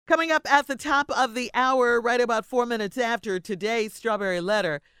Coming up at the top of the hour, right about 4 minutes after today's Strawberry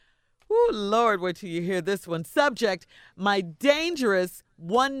Letter. Ooh, Lord, wait till you hear this one. Subject, my dangerous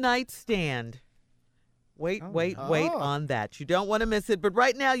one-night stand. Wait on that. You don't want to miss it. But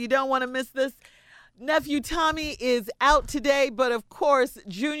right now, you don't want to miss this. Nephew Tommy is out today, but of course,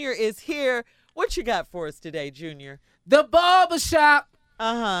 Junior is here. What you got for us today, Junior? The Barber Shop.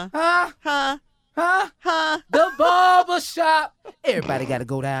 The Barber Shop. Everybody got to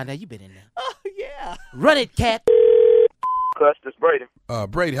go down there. You been in there. Oh, yeah. Run it, cat. Cuz, this Brady.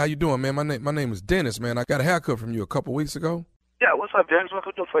 Brady, how you doing, man? My name is Dennis, man. I got a haircut from you a couple weeks ago. Yeah, what's up, Dennis? What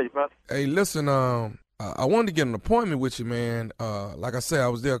can I do for you, brother? Hey, listen, I wanted to get an appointment with you, man. Like I said, I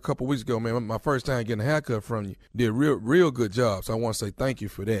was there a couple weeks ago, man. My first time getting a haircut from you. Did real good job, so I want to say thank you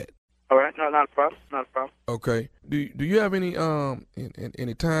for that. All right, no, not a problem, not a problem. Okay. Do you have any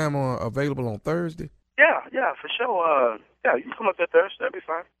any time available on Thursday? Yeah, for sure. Yeah, you can come up there Thursday. That'll be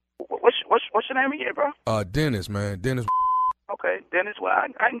fine. What's your name again, bro? Dennis, man. Dennis. Okay, Dennis. Well,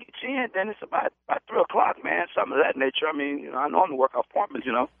 I can get you in, Dennis, about 3 o'clock, man. Something of that nature. I mean, I normally work off appointments,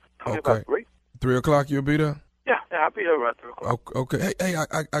 Come about 3. 3 o'clock, you'll be there? Yeah, I'll be there around 3 o'clock. Okay. Hey,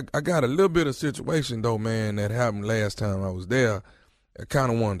 I got a little bit of situation, though, man, that happened last time I was there. I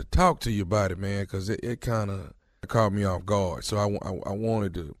kind of wanted to talk to you about it, man, because it kind of caught me off guard. So I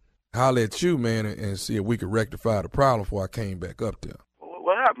wanted to holler at you, man, and see if we could rectify the problem before I came back up there.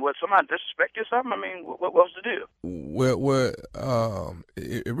 What happened? What, somebody disrespect you or something? I mean, what was the deal? Well,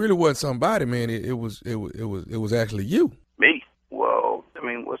 it really wasn't somebody, man. It was actually you. Me? Well, I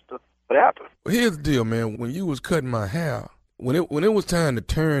mean, what happened? Well, here's the deal, man. When you was cutting my hair, when it was time to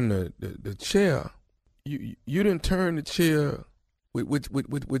turn the chair, you didn't turn the chair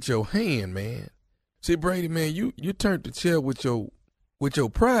with your hand, man. See, Brady, man, you turned the chair with your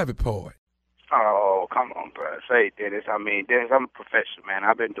private part. Oh, come on, bro. Say, Dennis. I mean, Dennis, I'm a professional, man.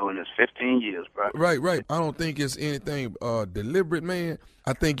 I've been doing this 15 years, bro. Right. I don't think it's anything deliberate, man.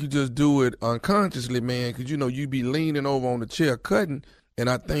 I think you just do it unconsciously, man, because, you be leaning over on the chair cutting, and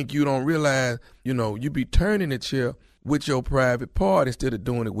I think you don't realize, you be turning the chair with your private part instead of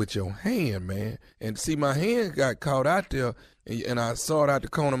doing it with your hand, man. And see, my hand got caught out there, and I saw it out the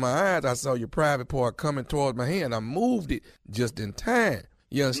corner of my eyes. I saw your private part coming towards my hand. I moved it just in time.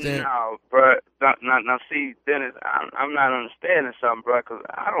 You understand? No, bro. Now, see, Dennis, I'm not understanding something, bro, because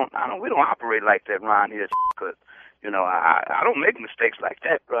we don't operate like that around here, because, I don't make mistakes like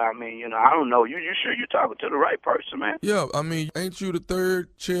that, bro. I mean, I don't know. You sure you're talking to the right person, man? Yeah, I mean, ain't you the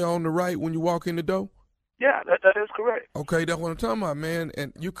third chair on the right when you walk in the door? Yeah, that is correct. Okay, that's what I'm talking about, man.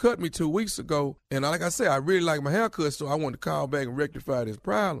 And you cut me 2 weeks ago, and like I said, I really like my haircut, so I wanted to call back and rectify this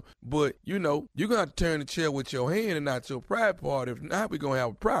problem. But, you're going to have to turn the chair with your hand and not your private part. If not, we're going to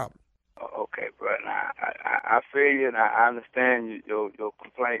have a problem. Okay, bro. Now, I feel you, and I understand your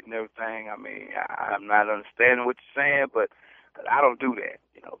complaint and everything. I mean, I'm not understanding what you're saying, but I don't do that,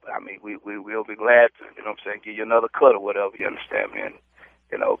 But, I mean, we'll be glad to, give you another cut or whatever, you understand, man.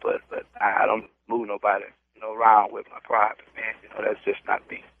 But I don't move nobody, around with my private, man. That's just not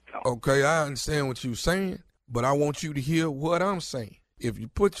me. Okay, I understand what you're saying, but I want you to hear what I'm saying. If you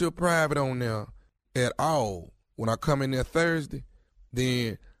put your private on there at all when I come in there Thursday,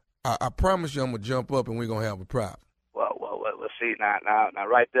 then I promise you I'm going to jump up and we're going to have a problem. Well, see, now,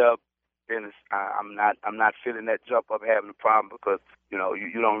 right there, Dennis, I'm not feeling that jump up having a problem because,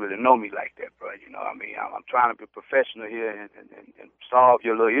 you don't really know me like that, bro. I mean, I'm trying to be professional here and solve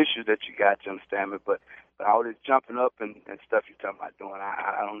your little issues that you got, you understand me? But all this jumping up and stuff you're talking about doing,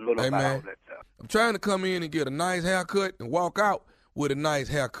 I don't know about all that stuff. I'm trying to come in and get a nice haircut and walk out with a nice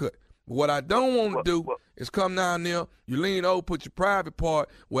haircut. But what I don't want to do is come down there, you lean over, put your private part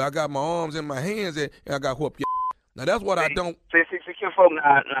where I got my arms and my hands at, and I got whoop your Now, that's what I don't... See,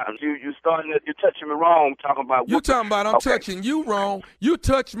 folks, you're touching me wrong talking about... You talking about I'm touching you wrong. You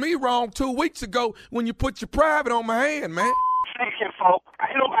touched me wrong 2 weeks ago when you put your private on my hand, man. See, folks,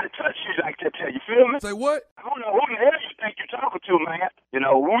 ain't nobody touch you like that, you feel me? Say what? I don't know who the hell you think you're talking to, man. We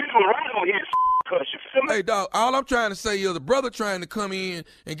don't right on here, cuz, you feel me? Hey, dog, all I'm trying to say is a brother trying to come in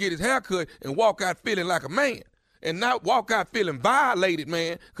and get his haircut and walk out feeling like a man. And not walk out feeling violated,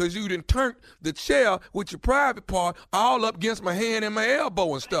 man, because you done turned the chair with your private part all up against my hand and my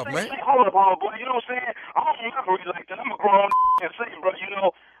elbow and stuff, man. Hold up, boy. You know what I'm saying? I don't operate like that. I'm a grown and say, bro,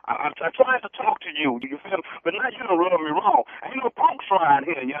 I'm trying to talk to you. You feel me? But now you done rub me wrong. Ain't no punks flying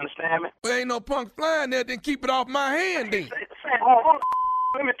here. You understand me? Well, ain't no punk flying there. Then keep it off my hand, then. Say, hold on.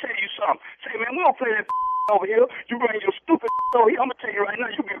 Let me tell you something. Say, man, we don't play that over here. You bring your stupid over here. I'm going to tell you right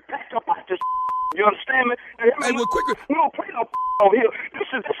now, you get backed up like this. You understand me? Hey, well, quicker. We don't play no over here. This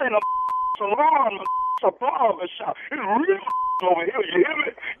ain't a salon. It's a barber shop. It's real over here. You hear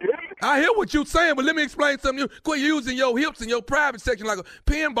me? You I hear what you're saying, but let me explain something. Quit using your hips in your private section like a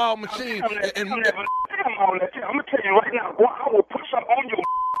pinball machine. I'm gonna tell you right now, boy, I will put something on your.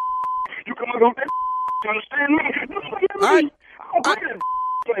 You come up with that. You understand me? I don't play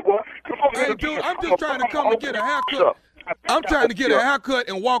that boy. Come on, hey, dude, I'm just trying to come and get a haircut. I'm trying to get a haircut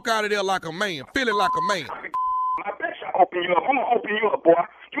and walk out of there like a man, feeling like a man. I bet you open you up. I'm gonna open you up, boy.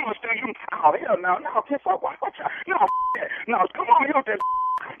 You understand? Oh hell no, piss off. Watch out. No, come on here with that.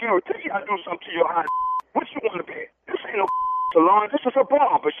 I guarantee you I do something to your eye. What you want to be? This ain't no salon. This is a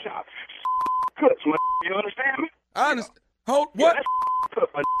barber shop. Cuts, man. You understand me? I understand. Hold what? Yeah,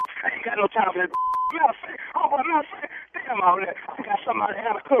 cut, I ain't got no time for that. Matter of fact, damn all that. I got somebody to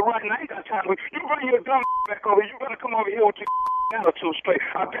have a cut right now. I ain't got time for it. You bring your dumb back over here. You better come over here with your attitude straight.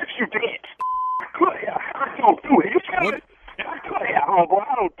 I bet you did. Cut hair. I don't do it. You feel me? I cut hair, homeboy.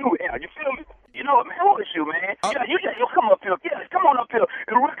 I don't do hair. You feel me? You know what, man? Who is you, man? You come up here. Yeah, come on up here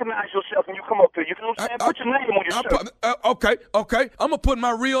and recognize yourself when you come up here. You know what I'm saying? Put your name on your shirt. Okay. I'm going to put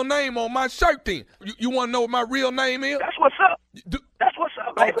my real name on my shirt then. You want to know what my real name is? That's what's up. That's what's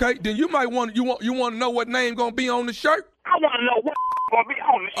up, baby. Okay, then you might want to know what name going to be on the shirt? I want to know what going to be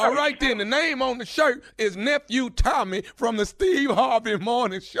on the shirt. All right, then. The name on the shirt is Nephew Tommy from the Steve Harvey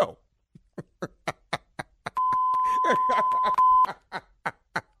Morning Show.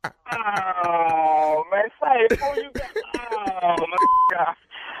 Oh, man, say it before you got. Oh, my God.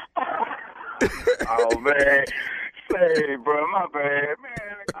 Oh, man. Say, bro, my bad,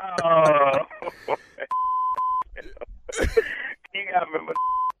 man. Oh. You got me, but.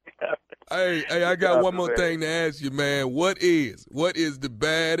 Hey, I got one more thing to ask you, man. What is the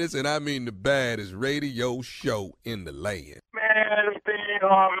baddest, and I mean the baddest, radio show in the land? Man, it's Steve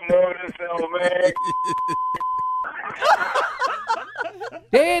Harvey Morning Show, man.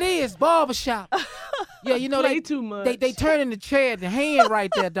 There it is, Barber Shop. Yeah, you know, Play too much. They turning the chair, the hand right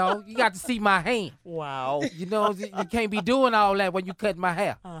there, dog. You got to see my hand. Wow. You know, you can't be doing all that when you cut my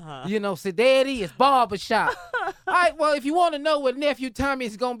hair. You know, so there it is, Barber Shop. All right, well, if you want to know where Nephew Tommy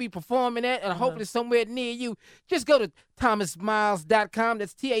is going to be performing at, and hopefully somewhere near you, just go to thomasmiles.com.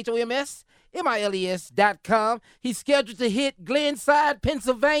 That's ThomasMiles.com. He's scheduled to hit Glenside,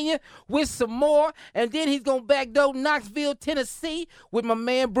 Pennsylvania with some more. And then he's going to backdoor Knoxville, Tennessee with my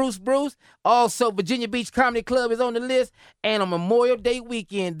man Bruce. Also, Virginia Beach Comedy Club is on the list. And on Memorial Day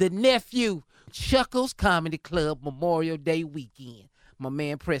weekend, the Nephew Chuckles Comedy Club Memorial Day weekend. My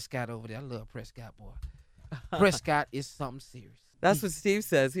man Prescott over there. I love Prescott, boy. Prescott is something serious. That's what Steve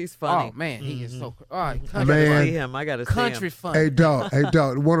says. He's funny. Oh, man, he is so all right, I country gotta Man. see him. I got to see country him. funny. Hey,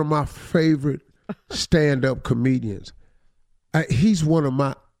 dog. One of my favorite stand-up comedians. He's one of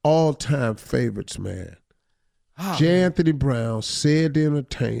my all-time favorites, man. Oh, J. Anthony Brown, said the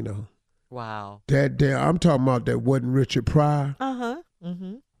entertainer. Wow. I'm talking about that wasn't Richard Pryor. Uh-huh.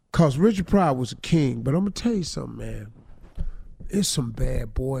 Mm-hmm. Because Richard Pryor was a king. But I'm going to tell you something, man. There's some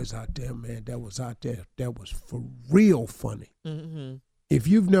bad boys out there, man, that was for real funny. Mm-hmm. If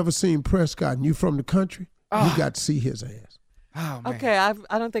you've never seen Prescott and you from the country, you got to see his ass. Oh, man. Okay, I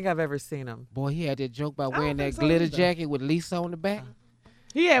don't think I've ever seen him. Boy, he had that joke about I don't wearing that think so glitter either. jacket with Lisa on the back.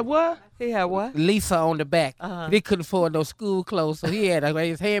 He had what? He had what? Lisa on the back. Uh-huh. They couldn't afford no school clothes, so he had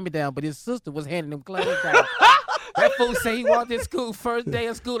his hand-me-down, but his sister was handing him clothes down. That fool said he walked in school, first day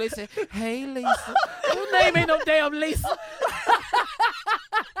of school. They said, "Hey, Lisa." Your name ain't no damn Lisa.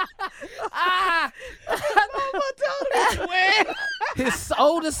 His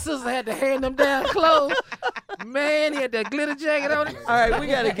older sister had to hand him down clothes. Man, he had that glitter jacket on it. All right, we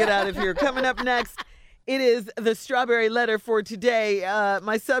got to get out of here. Coming up next, it is the Strawberry Letter for today.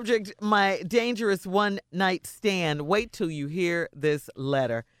 My subject, my dangerous one-night stand. Wait till you hear this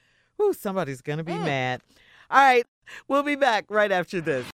letter. Whew, somebody's going to be mad. All right, we'll be back right after this.